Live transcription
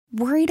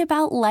Worried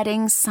about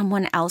letting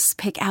someone else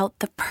pick out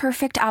the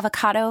perfect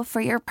avocado for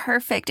your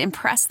perfect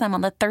impress them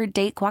on the third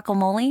date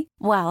guacamole?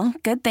 Well,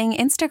 good thing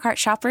Instacart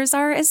shoppers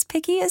are as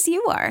picky as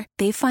you are.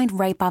 They find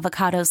ripe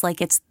avocados like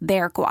it's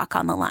their guac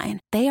on the line.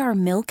 They are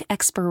milk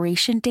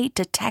expiration date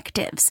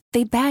detectives.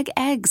 They bag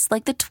eggs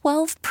like the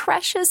 12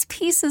 precious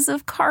pieces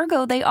of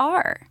cargo they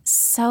are.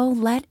 So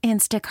let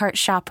Instacart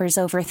shoppers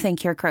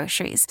overthink your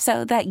groceries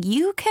so that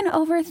you can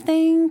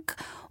overthink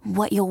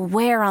what you'll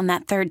wear on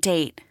that third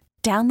date.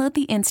 Download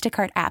the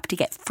Instacart app to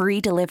get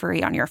free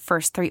delivery on your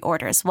first 3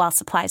 orders while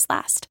supplies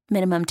last.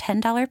 Minimum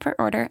 $10 per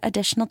order.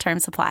 Additional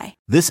terms apply.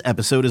 This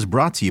episode is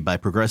brought to you by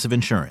Progressive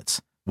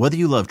Insurance. Whether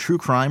you love true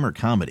crime or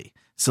comedy,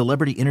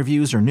 celebrity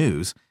interviews or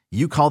news,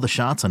 you call the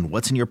shots on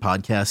what's in your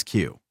podcast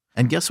queue.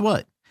 And guess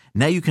what?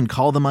 Now you can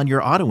call them on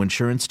your auto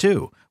insurance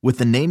too with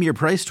the Name Your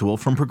Price tool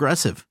from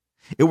Progressive.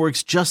 It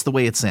works just the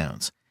way it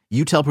sounds.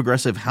 You tell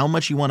Progressive how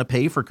much you want to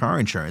pay for car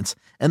insurance,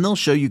 and they'll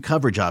show you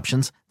coverage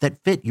options that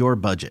fit your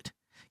budget.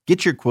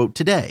 Get your quote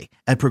today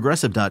at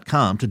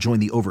Progressive.com to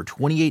join the over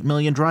 28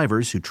 million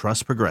drivers who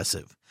trust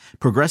Progressive.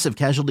 Progressive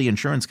Casualty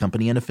Insurance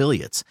Company and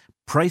Affiliates.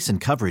 Price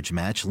and coverage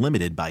match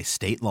limited by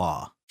state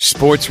law.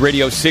 Sports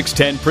Radio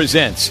 610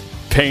 presents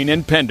Payne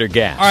and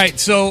Pendergast. All right,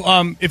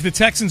 so if the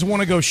Texans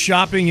want to go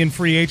shopping in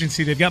free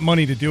agency, they've got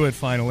money to do it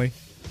finally.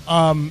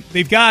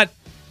 They've got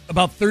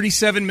about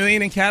 $37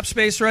 million in cap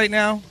space right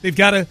now. They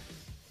got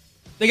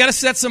to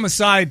set some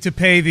aside to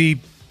pay the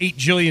 8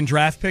 jillion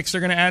draft picks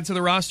they're going to add to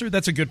the roster.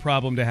 That's a good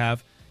problem to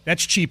have.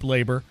 That's cheap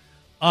labor.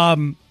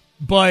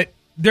 But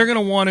they're going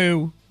to want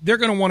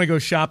to go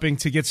shopping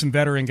to get some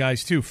veteran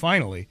guys too,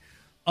 finally.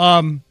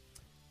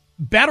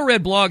 Battle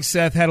Red Blog,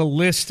 Seth, had a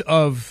list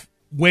of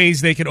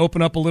ways they could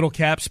open up a little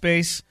cap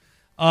space.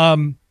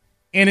 And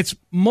it's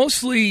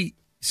mostly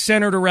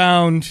centered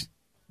around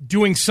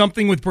doing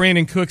something with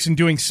Brandon Cooks and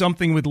doing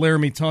something with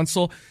Laramie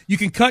Tunsil. You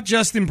can cut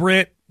Justin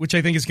Britt, which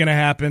I think is going to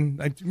happen.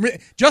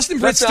 Justin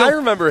Britt, I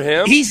remember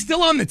him. He's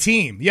still on the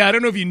team. Yeah, I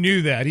don't know if you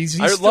knew that. He's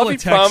still a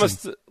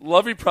Texan.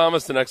 Lovey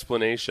promised an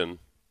explanation.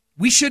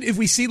 We should, if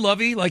we see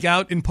Lovey like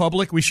out in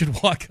public, we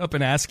should walk up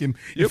and ask him.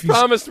 You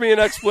promised me an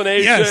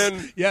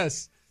explanation.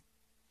 Yes.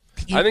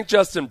 I think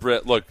Justin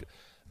Britt. Look,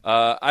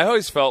 I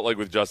always felt like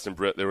with Justin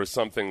Britt, there was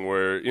something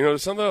where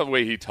something about the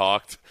way he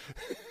talked.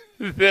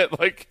 That,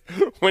 like,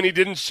 when he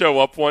didn't show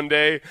up one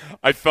day,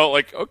 I felt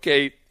like,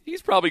 okay,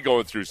 he's probably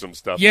going through some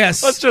stuff.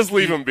 Yes. Let's just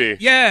leave him be.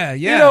 Yeah.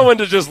 You know when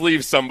to just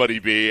leave somebody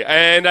be.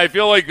 And I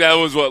feel like that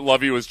was what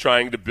Lovey was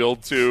trying to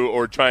build to,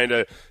 or trying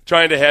to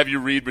have you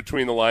read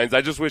between the lines.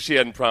 I just wish he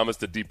hadn't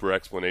promised a deeper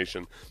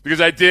explanation.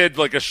 Because I did,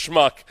 like a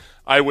schmuck,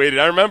 I waited.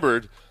 I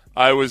remembered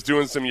I was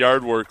doing some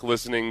yard work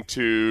listening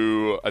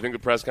to, I think the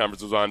press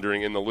conference was on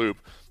during In the Loop.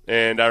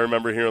 And I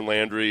remember hearing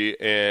Landry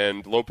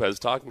and Lopez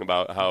talking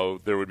about how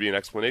there would be an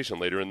explanation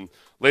later in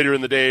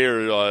the day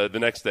or the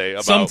next day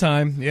about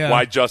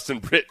why Justin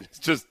Britt is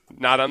just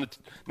not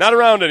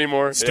around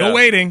anymore. Still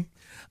waiting.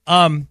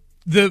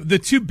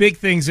 The two big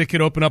things that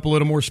could open up a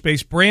little more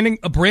space: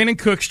 a Brandon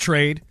Cooks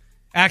trade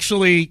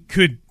actually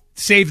could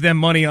save them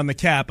money on the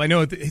cap. I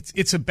know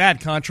it's a bad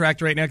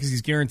contract right now because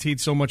he's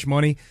guaranteed so much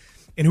money,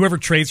 and whoever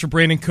trades for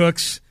Brandon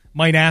Cooks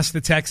might ask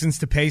the Texans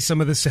to pay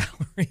some of the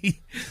salary,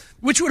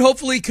 which would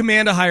hopefully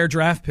command a higher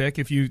draft pick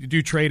if you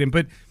do trade him.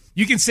 But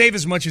you can save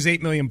as much as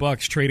 $8 million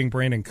trading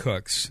Brandon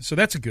Cooks, so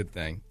that's a good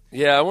thing.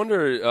 Yeah, I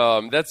wonder.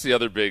 That's the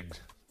other big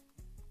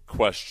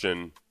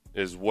question: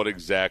 is what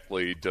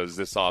exactly does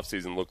this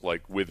offseason look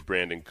like with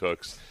Brandon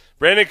Cooks?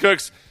 Brandon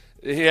Cooks,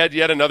 he had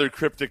yet another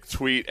cryptic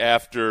tweet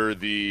after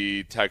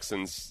the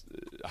Texans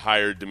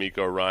hired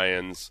D'Amico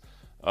Ryans.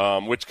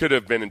 Which could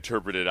have been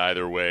interpreted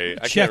either way.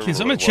 I'm going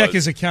to check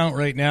his account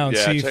right now and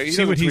see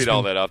what he's tweet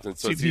all that often,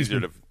 so it's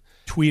easier to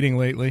tweeting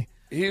lately.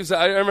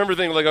 I remember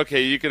thinking like,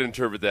 okay, you could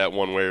interpret that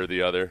one way or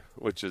the other,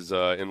 which is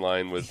in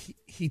line with.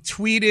 He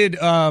tweeted.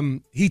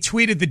 He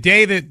tweeted the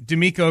day that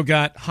D'Amico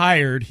got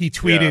hired. He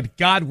tweeted,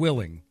 "God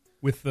willing,"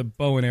 with the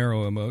bow and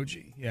arrow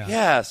emoji.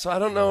 Yeah. So I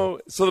don't know.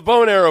 So the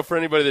bow and arrow, for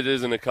anybody that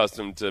isn't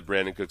accustomed to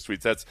Brandon Cook's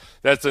tweets,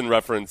 that's in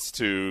reference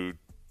to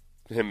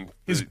him.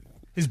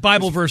 His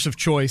Bible verse of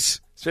choice.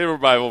 His favorite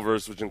Bible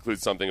verse, which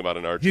includes something about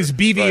an archer. His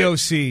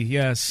BVOC,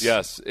 yes.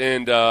 Yes.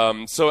 And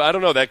so I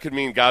don't know. That could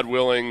mean, God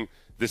willing,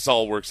 this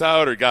all works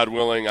out, or God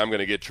willing, I'm going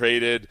to get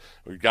traded,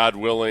 or God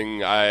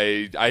willing,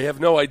 I have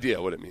no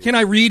idea what it means. Can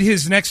I read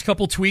his next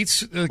couple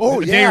tweets a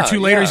day or two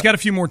later? Yeah. He's got a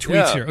few more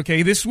tweets here.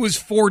 Okay, this was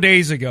 4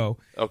 days ago.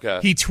 Okay.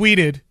 He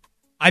tweeted,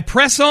 "I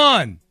press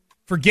on,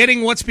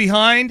 forgetting what's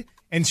behind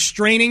and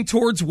straining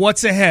towards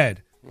what's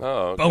ahead."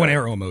 Oh, okay. Bow and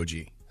arrow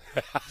emoji.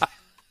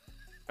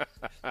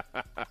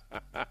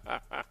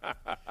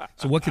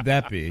 So what could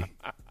that be?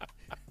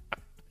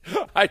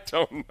 I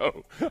don't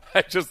know.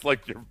 I just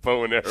like your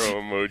bow and arrow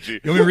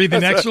emoji. You want me to read the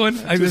next one?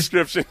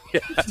 Description,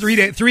 yes.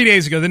 3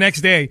 days ago, the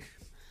next day,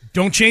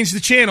 don't change the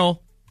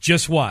channel,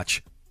 just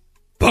watch.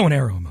 Bow and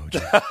arrow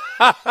emoji.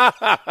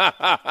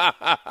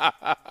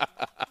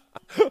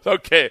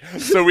 Okay,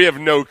 so we have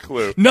no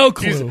clue. No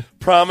clue.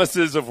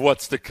 Promises of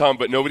what's to come,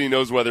 but nobody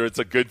knows whether it's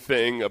a good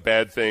thing, a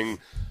bad thing.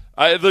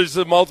 There's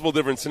multiple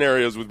different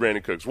scenarios with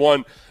Brandon Cooks.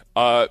 One,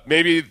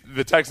 maybe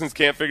the Texans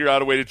can't figure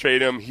out a way to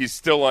trade him. He's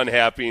still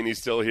unhappy and he's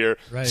still here.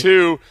 Right.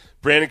 Two,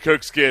 Brandon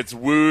Cooks gets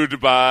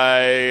wooed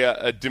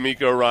by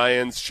D'Amico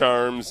Ryan's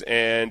charms,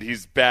 and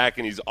he's back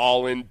and he's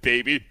all in,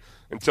 baby,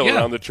 until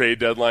around the trade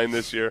deadline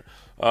this year.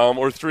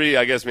 Or three,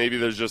 I guess maybe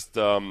there's just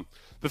the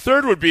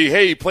third would be,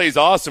 hey, he plays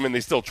awesome and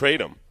they still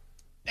trade him.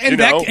 And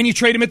and you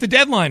trade him at the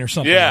deadline or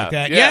something like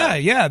that.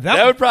 Yeah.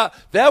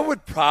 That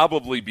would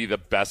probably be the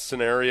best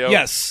scenario.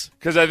 Yes.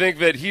 Because I think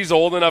that he's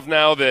old enough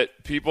now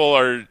that people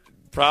are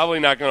probably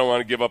not going to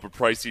want to give up a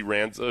pricey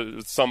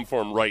ransom, some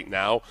form right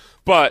now.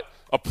 But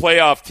a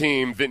playoff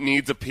team that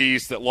needs a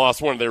piece that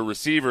lost one of their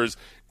receivers,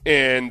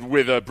 and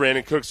with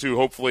Brandon Cooks, who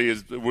hopefully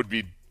would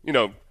be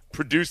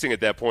producing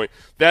at that point,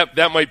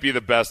 that might be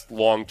the best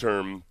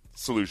long-term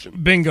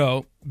solution.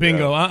 Bingo.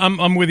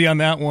 I'm with you on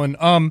that one.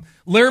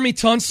 Laramie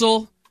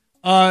Tunsil,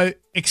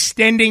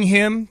 extending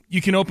him,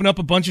 you can open up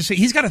a bunch of.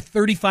 He's got a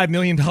 $35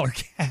 million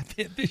cap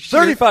hit this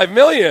year. $35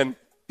 million?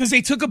 Because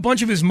they took a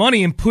bunch of his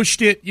money and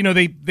pushed it.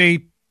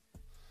 They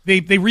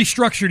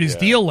restructured his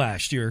deal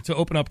last year to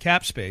open up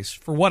cap space.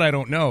 For what, I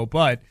don't know,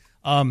 but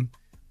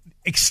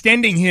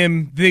extending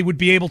him, they would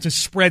be able to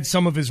spread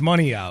some of his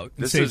money out.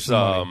 And this save is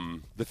some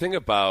money. The thing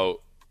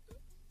about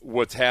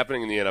what's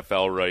happening in the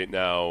NFL right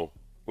now,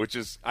 which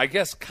is, I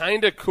guess,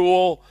 kind of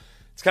cool.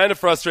 It's kind of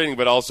frustrating,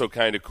 but also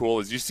kind of cool,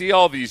 is you see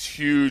all these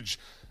huge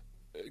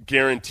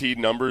guaranteed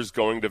numbers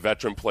going to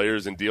veteran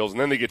players and deals, and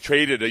then they get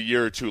traded a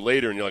year or two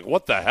later, and you're like,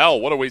 what the hell?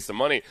 What a waste of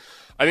money.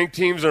 I think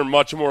teams are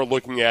much more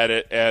looking at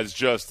it as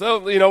just,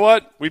 oh, you know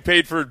what? We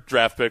paid for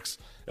draft picks.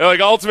 And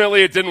like,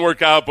 ultimately, it didn't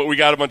work out, but we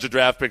got a bunch of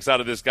draft picks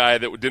out of this guy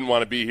that didn't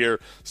want to be here,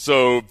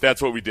 so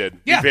that's what we did.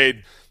 Yeah. We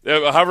paid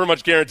however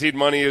much guaranteed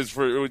money is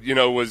for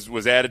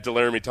was added to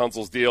Laramie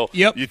Tunsil's deal.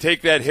 Yep. You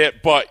take that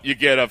hit, but you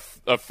get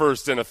a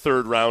first and a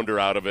third rounder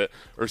out of it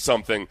or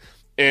something.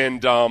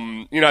 And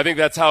I think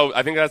that's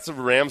the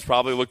Rams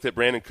probably looked at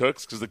Brandon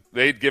Cooks, because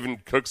they'd given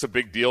Cooks a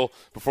big deal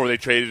before they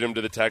traded him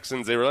to the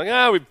Texans. They were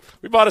like,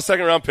 we bought a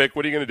second round pick.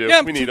 What are you going to do?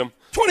 Yeah, we need him.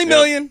 $20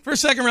 million for a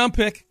second round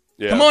pick.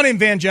 Yeah. Come on in,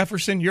 Van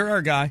Jefferson. You're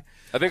our guy.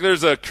 I think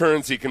there's a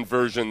currency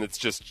conversion that's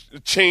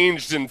just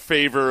changed in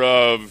favor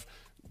of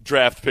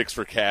draft picks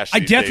for cash. I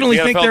definitely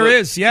think there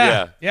is.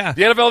 Yeah.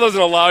 The NFL doesn't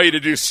allow you to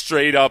do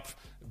straight up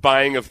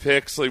buying of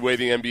picks the way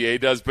the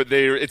NBA does, but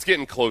it's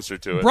getting closer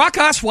to it. Brock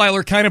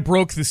Osweiler kind of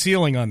broke the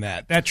ceiling on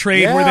that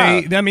trade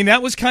where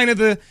that was kind of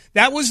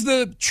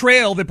the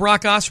trail that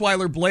Brock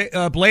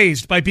Osweiler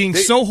blazed by being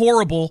so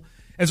horrible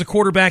as a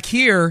quarterback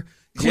here.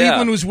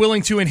 Cleveland was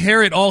willing to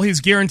inherit all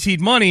his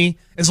guaranteed money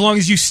as long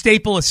as you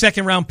staple a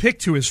second-round pick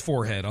to his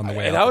forehead on the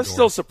way out. And I was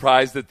still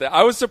surprised that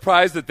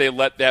they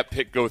let that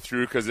pick go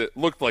through, because it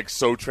looked like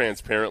so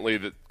transparently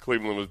that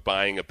Cleveland was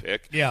buying a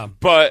pick. Yeah.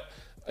 But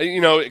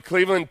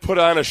Cleveland put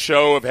on a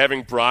show of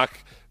having Brock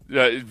be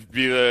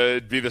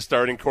the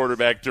starting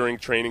quarterback during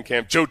training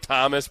camp. Joe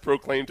Thomas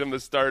proclaimed him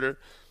the starter.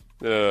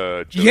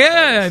 Thomas.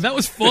 That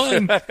was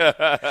fun.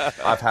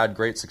 I've had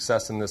great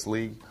success in this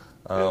league.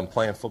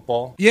 Playing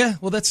football. Yeah,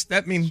 well,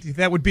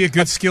 that would be a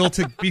good skill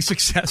to be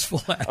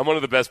successful at. I'm one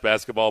of the best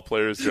basketball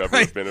players to ever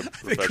have been a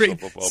professional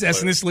football player.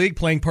 Success in this league,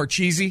 playing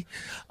Parcheesi.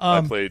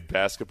 I played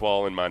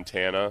basketball in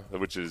Montana,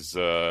 which is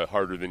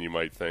harder than you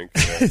might think.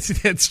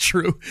 That's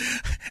true.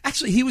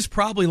 Actually, he was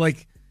probably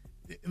like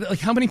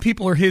how many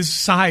people are his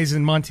size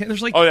in Montana?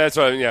 There's like that's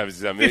right. Yeah,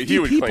 he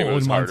would claim it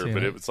was harder, Montana.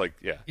 but it was like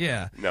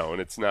no,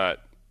 and it's not.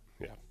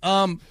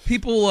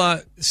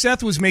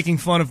 Seth was making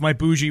fun of my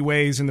bougie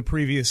ways in the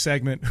previous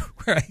segment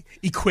where I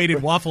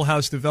equated Waffle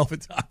House to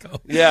Velvet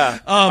Taco. Yeah.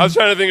 I was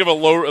trying to think of a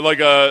low, like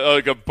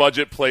a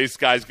budget place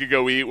guys could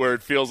go eat where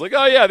it feels like,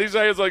 oh yeah, these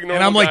guys like normal.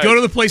 And I'm like, guys. Go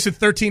to the place at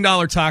 $13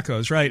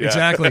 tacos, right? Yeah.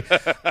 Exactly.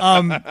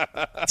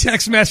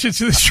 Text message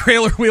to the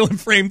Trailer Wheel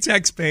and Frame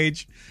text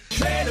page.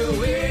 Trailer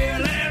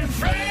Wheel and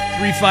Frame.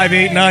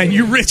 3589.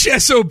 You rich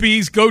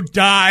SOBs, go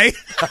die.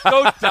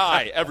 Go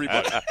die,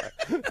 everybody.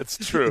 It's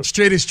true. It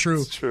straight is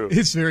true. It's true.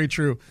 It's very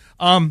true.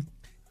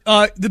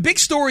 The big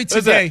story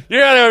today.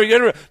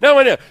 You're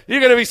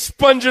gonna be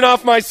sponging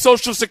off my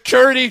Social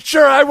Security?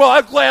 Sure, I will.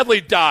 I'll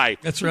gladly die.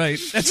 That's right.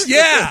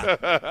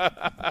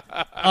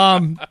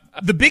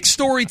 The big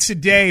story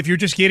today, if you're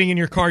just getting in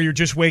your car, you're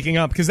just waking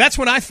up, because that's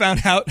when I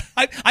found out.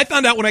 I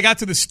found out when I got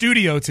to the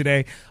studio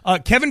today.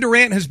 Kevin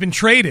Durant has been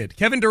traded.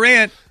 Kevin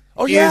Durant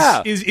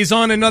is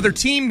on another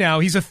team now.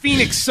 He's a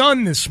Phoenix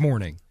Sun this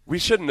morning. We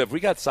shouldn't have. We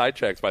got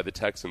sidetracked by the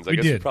Texans. I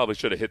guess did. We probably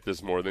should have hit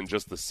this more than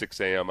just the 6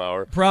 a.m.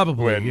 hour.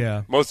 Probably,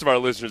 yeah. Most of our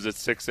listeners at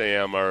 6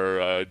 a.m.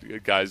 are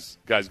guys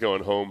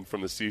going home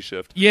from the C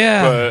shift.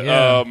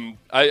 Yeah. But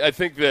I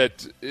think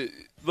that,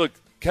 look,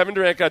 Kevin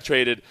Durant got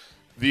traded.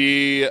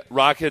 The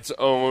Rockets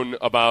own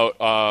about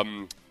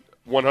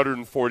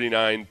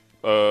 149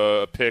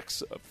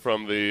 picks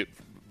from the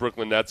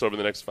Brooklyn Nets over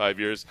the next 5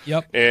 years.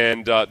 Yep.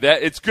 And that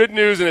it's good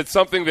news, and it's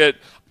something that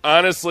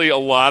honestly a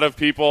lot of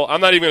people, I'm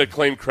not even going to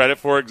claim credit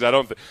for it,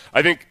 because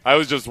I think I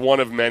was just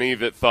one of many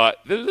that thought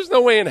there's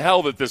no way in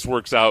hell that this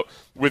works out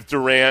with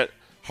Durant,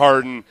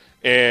 Harden,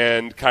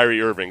 and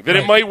Kyrie Irving. That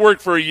Right. it might work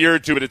for a year or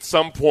two, but at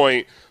some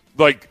point,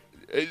 like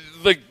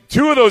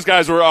two of those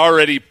guys were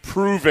already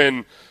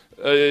proven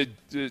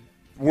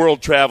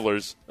world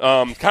travelers.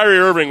 Kyrie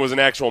Irving was an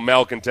actual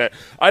malcontent.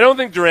 I don't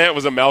think Durant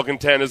was a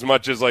malcontent as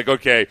much as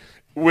okay,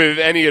 with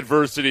any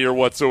adversity or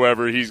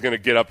whatsoever, he's going to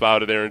get up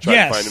out of there and try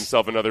to find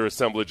himself another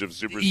assemblage of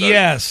superstars.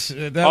 Yes,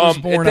 that was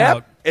born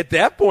out. At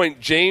that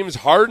point, James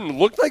Harden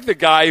looked like the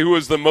guy who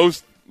was the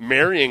most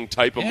marrying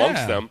type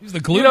amongst them. He's the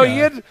glue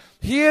guy.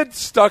 He had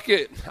stuck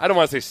it. I don't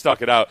want to say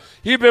stuck it out.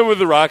 He had been with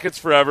the Rockets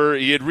forever.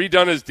 He had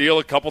redone his deal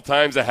a couple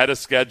times ahead of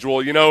schedule.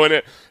 And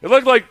it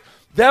looked like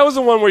that was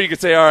the one where you could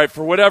say, all right,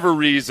 for whatever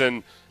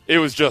reason, it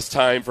was just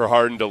time for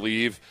Harden to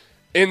leave.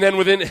 And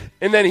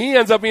then he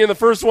ends up being the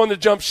first one to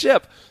jump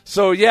ship.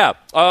 So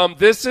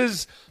this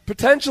is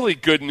potentially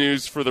good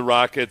news for the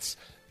Rockets,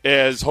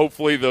 as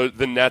hopefully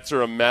the Nets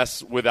are a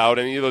mess without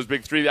any of those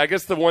big three. I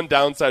guess the one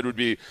downside would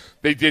be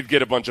they did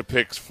get a bunch of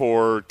picks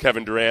for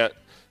Kevin Durant.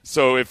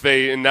 So with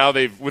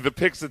the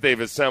picks that they've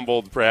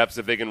assembled, perhaps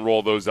if they can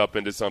roll those up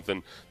into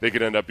something, they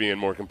could end up being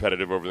more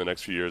competitive over the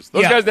next few years.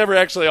 Those guys never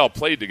actually all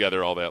played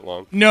together all that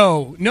long.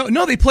 No.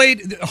 They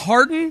played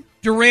Harden,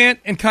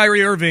 Durant, and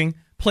Kyrie Irving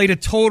played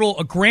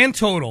a grand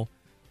total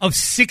of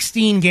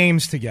 16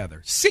 games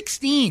together.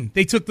 16.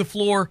 They took the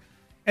floor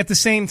at the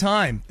same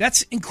time.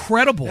 That's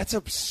incredible. That's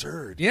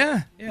absurd.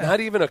 Yeah. Not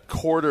even a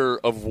quarter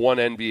of one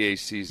NBA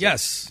season.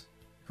 Yes.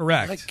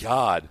 Correct. My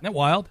God. Isn't that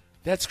wild?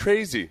 That's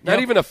crazy. Not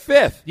even a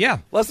fifth. Yeah.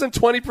 Less than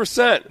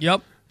 20%.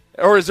 Yep.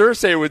 Or as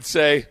Irsay would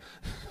say,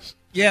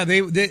 yeah,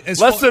 they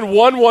less than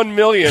 1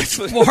 millionth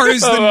of an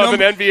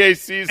NBA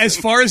season. As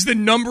far as the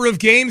number of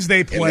games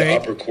they play. In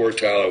the upper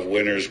quartile of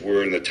winners,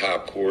 we're in the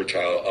top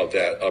quartile of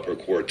that upper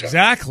quartile.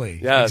 Exactly.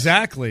 Yes.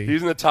 Exactly.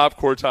 He's in the top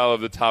quartile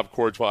of the top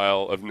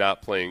quartile of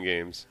not playing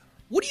games.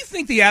 What do you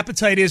think the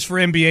appetite is for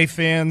NBA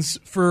fans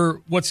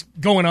for what's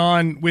going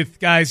on with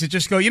guys that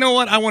just go, you know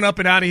what, I want up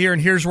and out of here,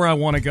 and here's where I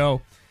want to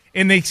go.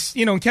 And they,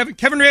 Kevin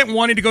Durant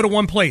wanted to go to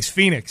one place,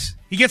 Phoenix.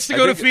 He gets to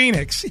go to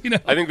Phoenix.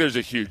 I think there's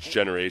a huge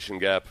generation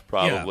gap,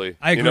 probably. Yeah,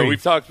 I agree.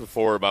 We've talked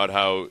before about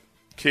how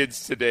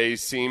kids today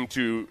seem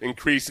to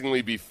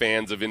increasingly be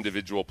fans of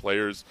individual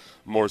players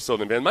more so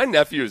than fans. My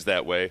nephew is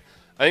that way.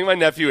 I think my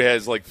nephew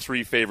has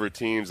 3 favorite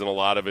teams, and a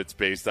lot of it's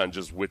based on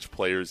just which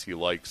players he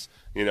likes.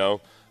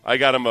 I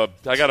got him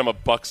a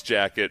Bucks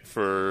jacket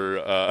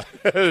for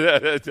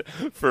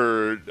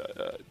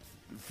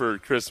for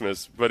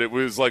Christmas, but it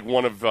was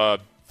one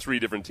of 3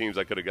 different teams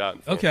I could have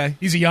gotten. Okay.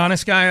 He's a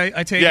Giannis guy,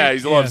 I take it? Yeah, he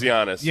loves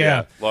Giannis.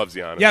 Yeah, loves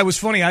Giannis. Yeah, it was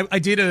funny. I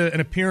did an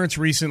appearance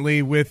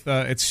recently with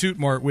at Suit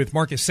Mart with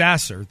Marcus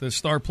Sasser, the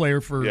star player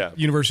for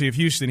University of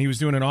Houston. He was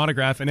doing an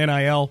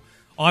NIL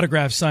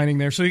autograph signing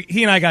there. So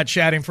he and I got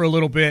chatting for a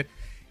little bit.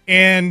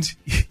 And,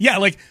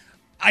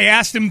 I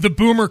asked him the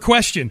boomer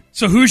question.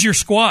 So who's your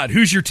squad?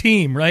 Who's your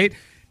team, right?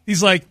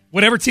 He's like,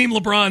 whatever team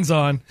LeBron's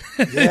on.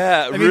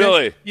 Yeah,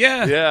 really?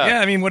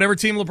 Yeah. I mean, whatever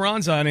team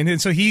LeBron's on. And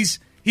so he's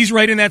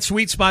right in that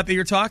sweet spot that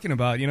you're talking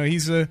about.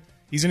 He's in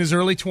his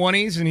early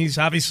 20s, and he's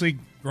obviously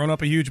grown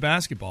up a huge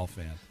basketball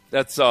fan.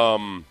 That's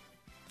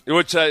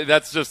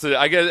that's just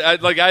I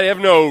guess I have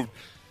no.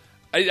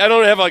 I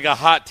don't have a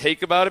hot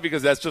take about it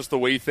because that's just the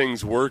way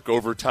things work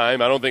over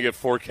time. I don't think it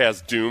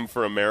forecasts doom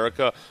for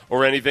America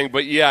or anything.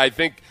 But I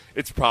think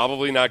it's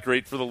probably not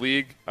great for the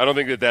league. I don't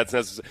think that's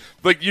necessary.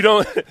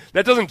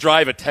 That doesn't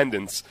drive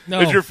attendance.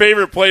 No. If your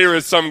favorite player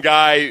is some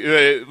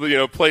guy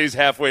plays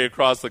halfway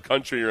across the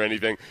country or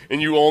anything,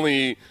 and you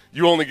only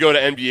go to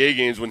NBA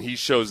games when he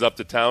shows up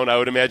to town, I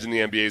would imagine the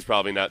NBA is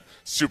probably not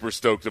super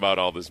stoked about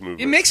all this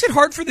movement. It makes it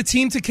hard for the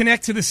team to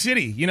connect to the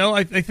city.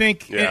 I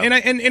think,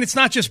 and it's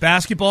not just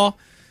basketball,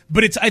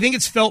 but I think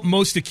it's felt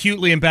most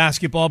acutely in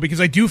basketball because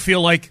I do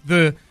feel like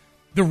the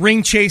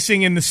ring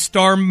chasing and the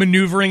star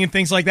maneuvering and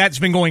things like that has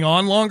been going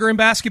on longer in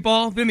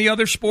basketball than the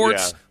other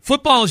sports. Yeah.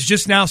 Football is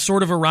just now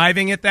sort of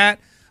arriving at that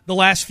the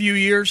last few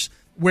years,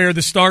 where the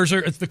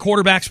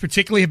quarterbacks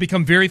particularly have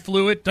become very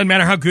fluid. Doesn't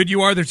matter how good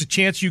you are, there's a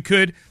chance you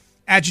could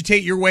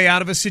agitate your way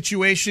out of a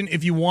situation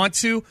if you want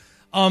to.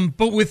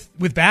 But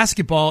with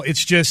basketball,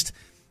 it's just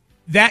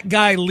that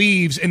guy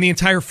leaves and the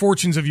entire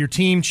fortunes of your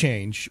team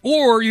change.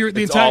 Or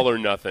it's all or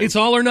nothing. It's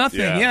all or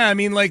nothing. Yeah, I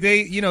mean,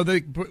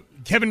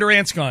 Kevin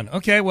Durant's gone.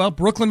 Okay, well,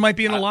 Brooklyn might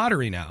be in the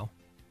lottery now.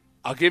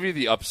 I'll give you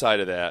the upside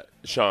of that,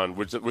 Sean,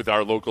 with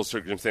our local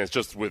circumstance,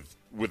 just with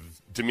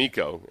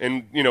D'Amico.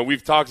 And,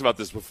 we've talked about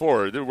this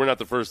before. We're not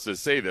the first to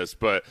say this,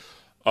 but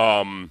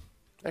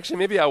actually,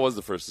 maybe I was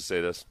the first to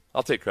say this.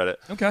 I'll take credit.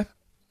 Okay.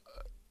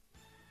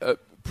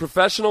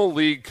 Professional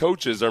league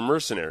coaches are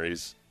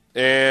mercenaries,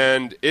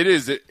 and it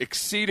is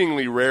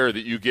exceedingly rare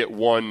that you get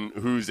one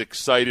who's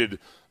excited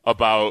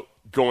about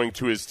going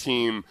to his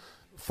team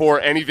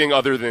for anything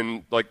other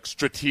than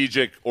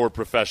strategic or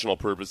professional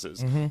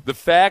purposes. Mm-hmm. The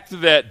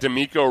fact that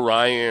D'Amico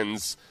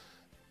Ryans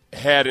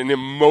had an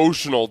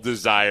emotional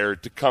desire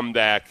to come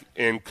back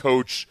and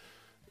coach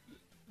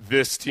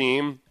this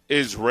team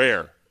is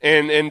rare.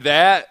 And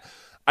that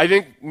I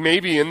think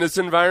maybe in this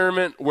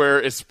environment where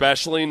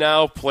especially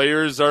now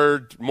players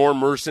are more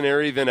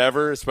mercenary than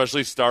ever,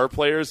 especially star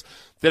players,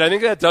 that I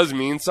think that does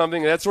mean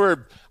something. That's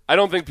where I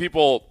don't think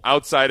people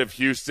outside of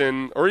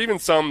Houston or even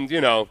some,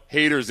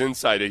 haters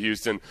inside of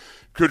Houston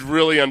could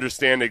really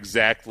understand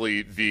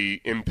exactly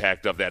the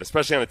impact of that,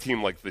 especially on a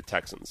team like the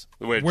Texans.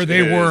 Where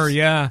they were,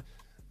 yeah.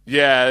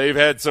 Yeah, they've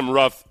had some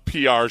rough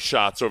PR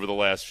shots over the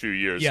last few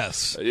years.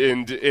 Yes.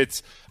 And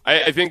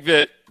I think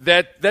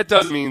that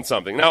does mean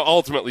something. Now,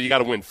 ultimately, you got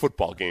to win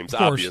football games,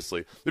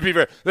 obviously. To be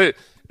fair,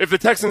 if the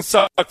Texans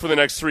suck for the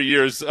next 3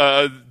 years,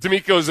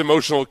 D'Amico's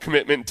emotional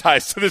commitment and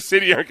ties to the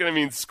city aren't going to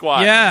mean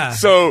squat. Yeah.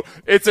 So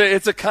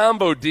it's a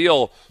combo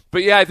deal.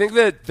 But, yeah, I think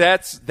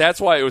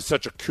that's why it was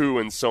such a coup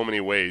in so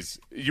many ways.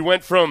 You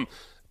went from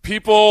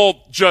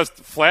people just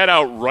flat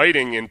out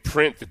writing in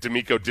print that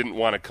D'Amico didn't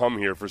want to come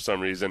here for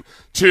some reason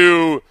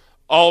to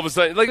all of a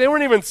sudden, like they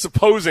weren't even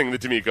supposing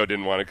that D'Amico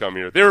didn't want to come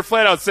here. They were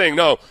flat out saying,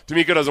 no,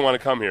 D'Amico doesn't want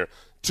to come here.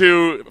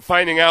 To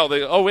finding out,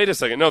 oh, wait a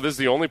second, no, this is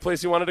the only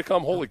place he wanted to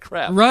come? Holy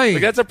crap. Right.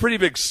 Like, that's a pretty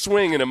big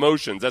swing in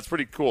emotions. That's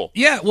pretty cool.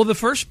 Yeah, well, the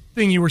first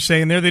thing you were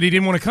saying there that he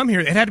didn't want to come here,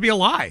 it had to be a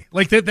lie.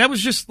 Like, that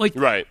was just, like,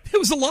 right. It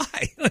was a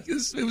lie. Like,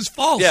 it was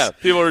false. Yeah,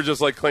 people were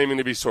just, like, claiming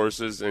to be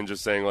sources and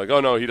just saying, like,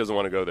 oh, no, he doesn't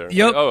want to go there.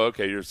 Yep. Like, oh,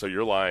 okay,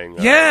 you're lying.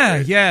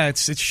 Yeah,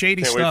 it's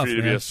shady Can't stuff. Can't wait for you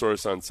to man. be a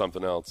source on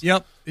something else.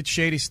 Yep, it's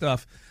shady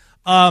stuff.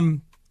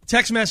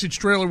 Text message,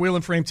 trailer wheel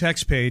and frame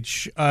text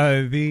page.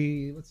 Let's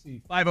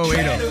see,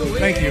 5080.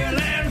 Thank you.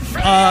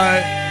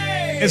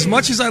 As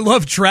much as I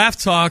love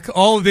draft talk,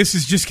 all of this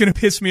is just going to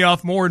piss me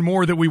off more and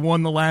more that we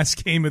won the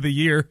last game of the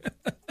year.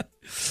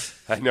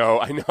 I know.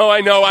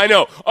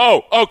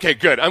 Oh, okay,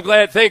 good. I'm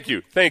glad. Thank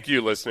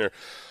you, listener,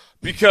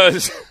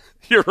 because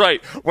you're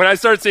right. When I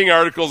start seeing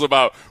articles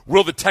about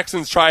will the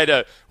Texans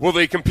will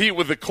they compete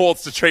with the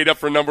Colts to trade up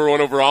for number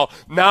 1 overall,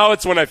 now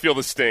it's when I feel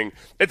the sting.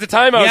 At the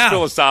time, I was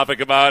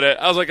philosophic about it.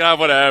 I was like,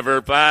 whatever,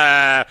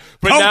 blah.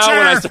 But now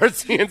when I start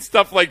seeing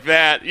stuff like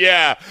that,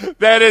 yeah,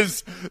 that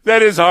is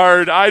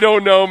hard. I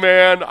don't know,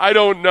 man. I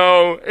don't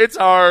know. It's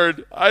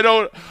hard. I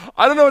don't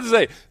know what to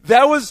say.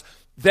 That was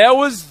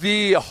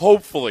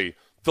hopefully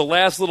the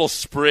last little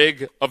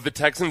sprig of the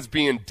Texans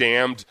being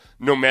damned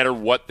no matter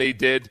what they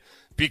did.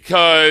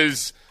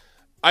 Because,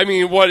 I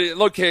mean,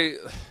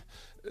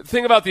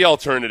 think about the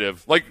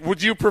alternative. Like,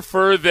 would you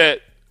prefer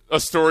that a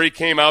story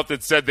came out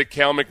that said that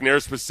Cal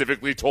McNair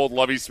specifically told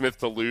Lovie Smith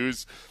to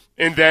lose,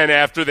 and then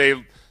after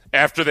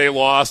they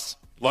lost,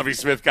 Lovie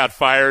Smith got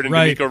fired and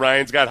D'Amico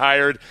Ryans got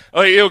hired?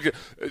 Like,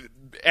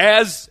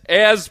 as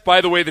by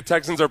the way, the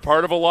Texans are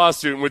part of a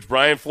lawsuit in which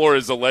Brian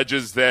Flores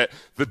alleges that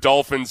the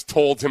Dolphins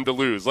told him to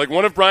lose. Like,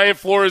 one of Brian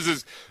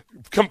Flores'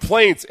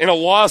 complaints in a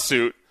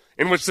lawsuit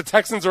in which the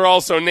Texans are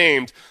also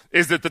named,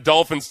 is that the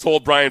Dolphins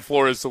told Brian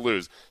Flores to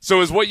lose. So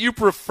is what you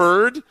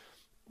preferred?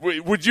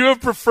 Would you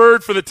have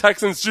preferred for the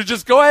Texans to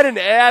just go ahead and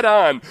add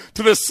on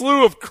to the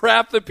slew of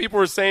crap that people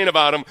were saying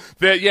about him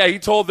that, yeah, he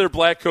told their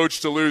black coach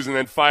to lose and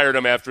then fired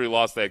him after he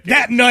lost that game?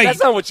 That night.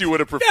 That's not what you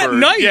would have preferred. That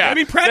night. Yeah. I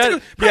mean,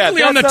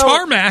 practically on the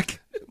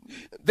tarmac.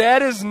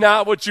 That is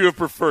not what you have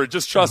preferred.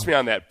 Just trust me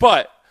on that.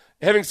 But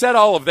having said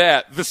all of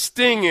that, the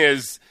sting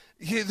is,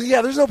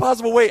 yeah, there's no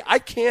possible way. I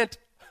can't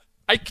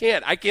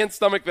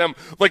stomach them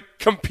like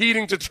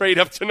competing to trade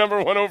up to number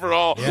 1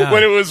 overall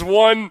when it was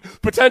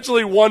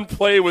potentially one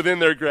play within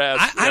their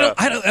grasp.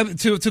 I don't.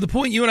 To the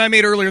point you and I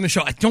made earlier in the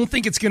show, I don't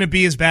think it's going to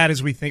be as bad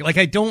as we think. Like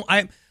I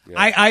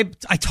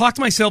talked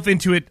myself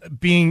into it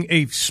being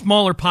a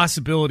smaller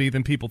possibility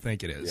than people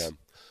think it is. Yeah.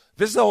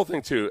 This is the whole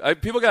thing too.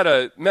 People got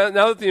to, now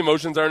that the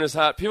emotions aren't as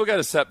hot, people got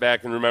to step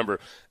back and remember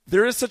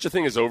there is such a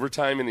thing as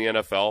overtime in the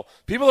NFL.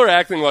 People are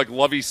acting like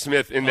Lovie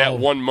Smith in that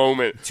one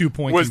moment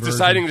 2-point was conversion.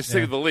 deciding to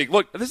stick to the league.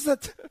 Look, this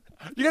is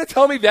you got to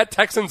tell me that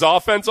Texans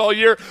offense all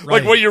year?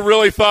 Like what you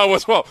really thought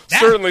was,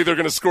 certainly they're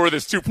going to score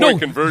this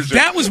 2-point conversion.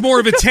 That was more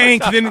of a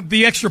tank than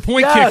the extra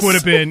point kick would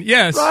have been.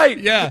 Yes. Right.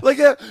 Yeah. Like,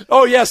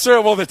 oh, yeah, sir.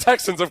 Well, the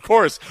Texans, of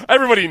course.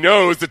 Everybody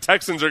knows the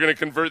Texans are going to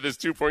convert this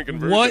 2-point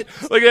conversion. What?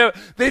 Like,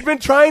 they've been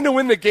trying to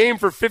win the game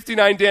for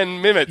 59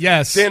 damn minutes.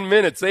 Yes. 10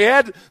 minutes. They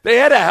had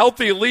a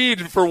healthy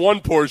lead for one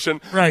portion.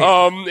 Right.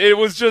 It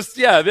was just,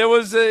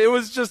 it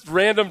was just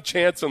random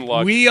chance and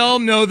luck. We all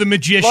know the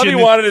magician. Lovie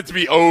wanted it to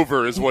be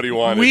over is what he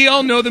wanted. We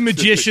all know the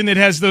magician that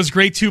has those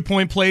great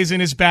 2-point plays in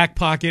his back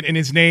pocket, and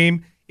his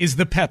name is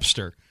the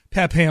Pepster,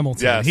 Pep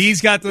Hamilton. Yes. He's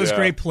got those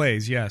great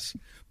plays, yes.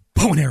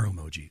 Bow and arrow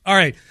emoji. All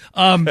right.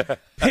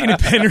 Payne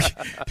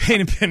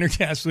and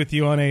Pendergast with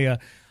you on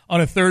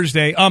a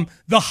Thursday.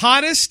 The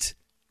hottest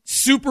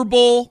Super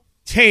Bowl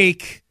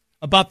take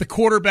about the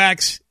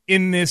quarterbacks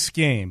in this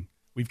game.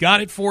 We've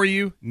got it for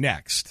you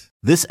next.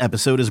 This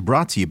episode is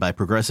brought to you by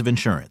Progressive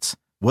Insurance.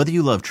 Whether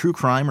you love true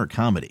crime or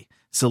comedy,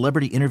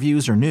 celebrity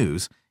interviews or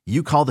news,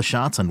 you call the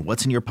shots on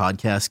what's in your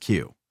podcast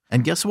queue.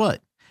 And guess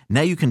what?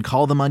 Now you can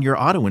call them on your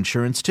auto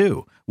insurance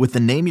too with the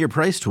Name Your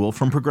Price tool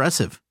from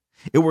Progressive.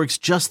 It works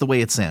just the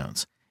way it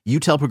sounds. You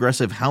tell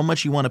Progressive how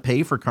much you want to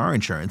pay for car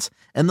insurance,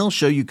 and they'll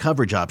show you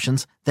coverage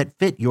options that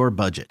fit your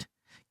budget.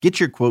 Get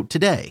your quote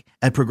today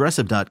at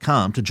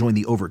Progressive.com to join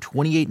the over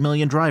 28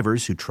 million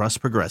drivers who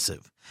trust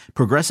Progressive.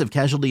 Progressive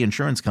Casualty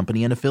Insurance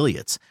Company and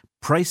Affiliates.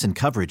 Price and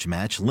coverage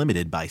match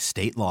limited by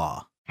state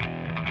law.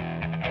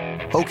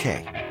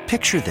 Okay,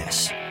 picture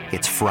this.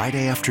 It's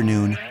Friday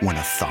afternoon when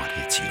a thought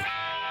hits you.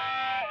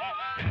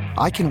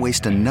 I can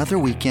waste another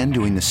weekend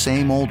doing the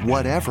same old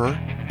whatever,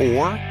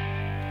 or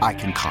I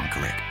can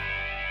conquer it.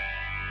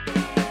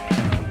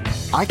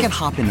 I can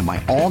hop into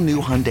my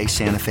all-new Hyundai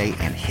Santa Fe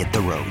and hit the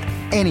road.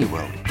 Any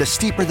road. The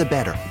steeper, the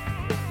better.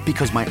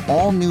 Because my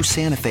all-new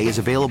Santa Fe is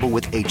available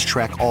with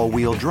H-Track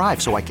all-wheel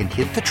drive, so I can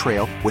hit the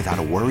trail without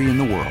a worry in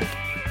the world.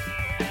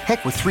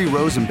 Heck, with 3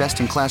 rows and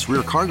best-in-class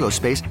rear cargo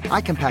space, I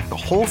can pack the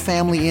whole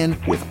family in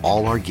with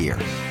all our gear.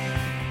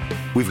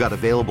 We've got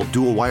available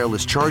dual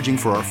wireless charging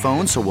for our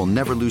phones, so we'll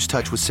never lose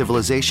touch with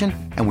civilization,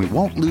 and we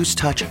won't lose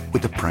touch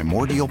with the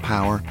primordial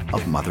power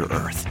of Mother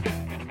Earth.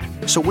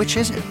 So which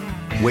is it?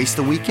 Waste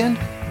the weekend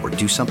or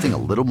do something a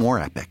little more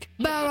epic?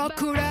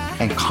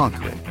 And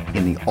conquer it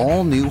in the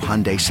all-new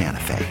Hyundai Santa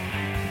Fe.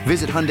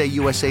 Visit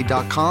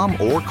HyundaiUSA.com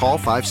or call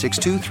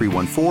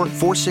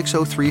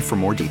 562-314-4603 for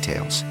more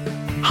details.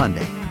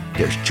 Hyundai,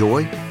 there's joy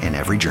in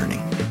every journey.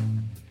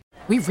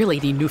 We really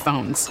need new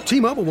phones.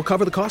 T-Mobile will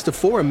cover the cost of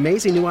 4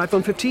 amazing new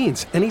iPhone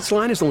 15s, and each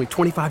line is only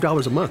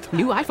 $25 a month.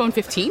 New iPhone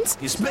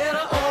 15s? It's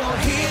better over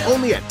here.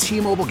 Only at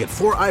T-Mobile, get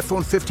 4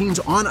 iPhone 15s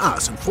on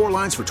us and 4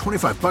 lines for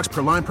 $25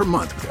 per line per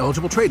month with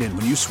eligible trade-in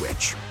when you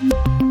switch.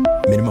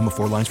 Minimum of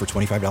 4 lines for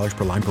 $25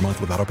 per line per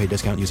month with autopay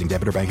discount using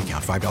debit or bank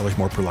account. $5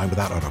 more per line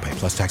without autopay,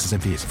 plus taxes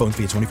and fees. Phone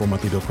fee at 24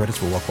 monthly bill credits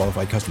for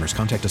well-qualified customers.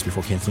 Contact us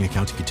before canceling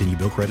account to continue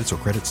bill credits or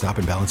credit stop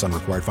and balance on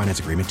required finance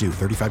agreement due.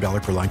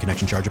 $35 per line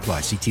connection charge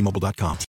applies. See T-Mobile.com.